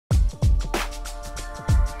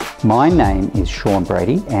My name is Sean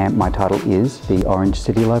Brady and my title is the Orange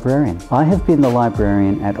City Librarian. I have been the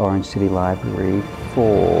librarian at Orange City Library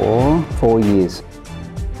for 4 years.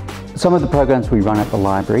 Some of the programs we run at the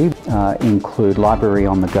library include Library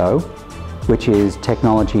on the Go, which is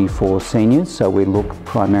technology for seniors. So we look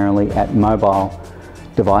primarily at mobile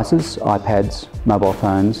devices, iPads, mobile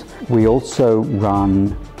phones. We also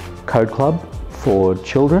run Code Club for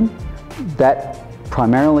children. That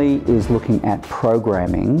primarily is looking at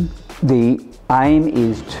programming. The aim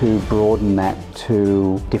is to broaden that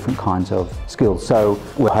to different kinds of skills. So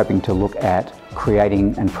we're hoping to look at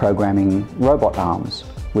creating and programming robot arms,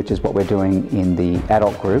 which is what we're doing in the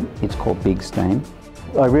adult group. It's called Big STEAM.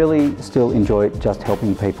 I really still enjoy just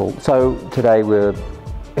helping people. So today we're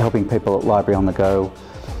helping people at Library on the Go,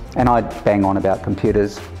 and I bang on about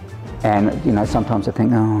computers. And you know, sometimes I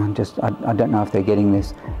think, oh, I don't know if they're getting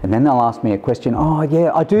this. And then they'll ask me a question, oh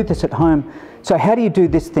yeah, I do this at home. So how do you do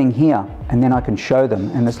this thing here? And then I can show them.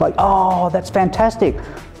 And it's like, oh, that's fantastic.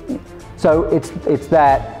 So it's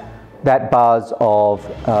that buzz of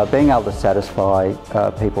being able to satisfy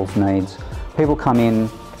people's needs. People come in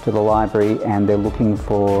to the library and they're looking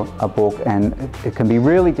for a book, and it can be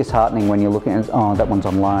really disheartening when you're looking at, oh, that one's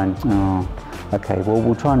on loan. Oh, okay, well,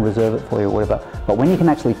 we'll try and reserve it for you or whatever. But when you can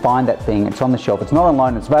actually find that thing, it's on the shelf, it's not on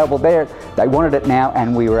loan, it's available there, they wanted it now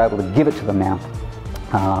and we were able to give it to them now.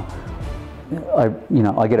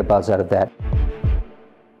 I get a buzz out of that.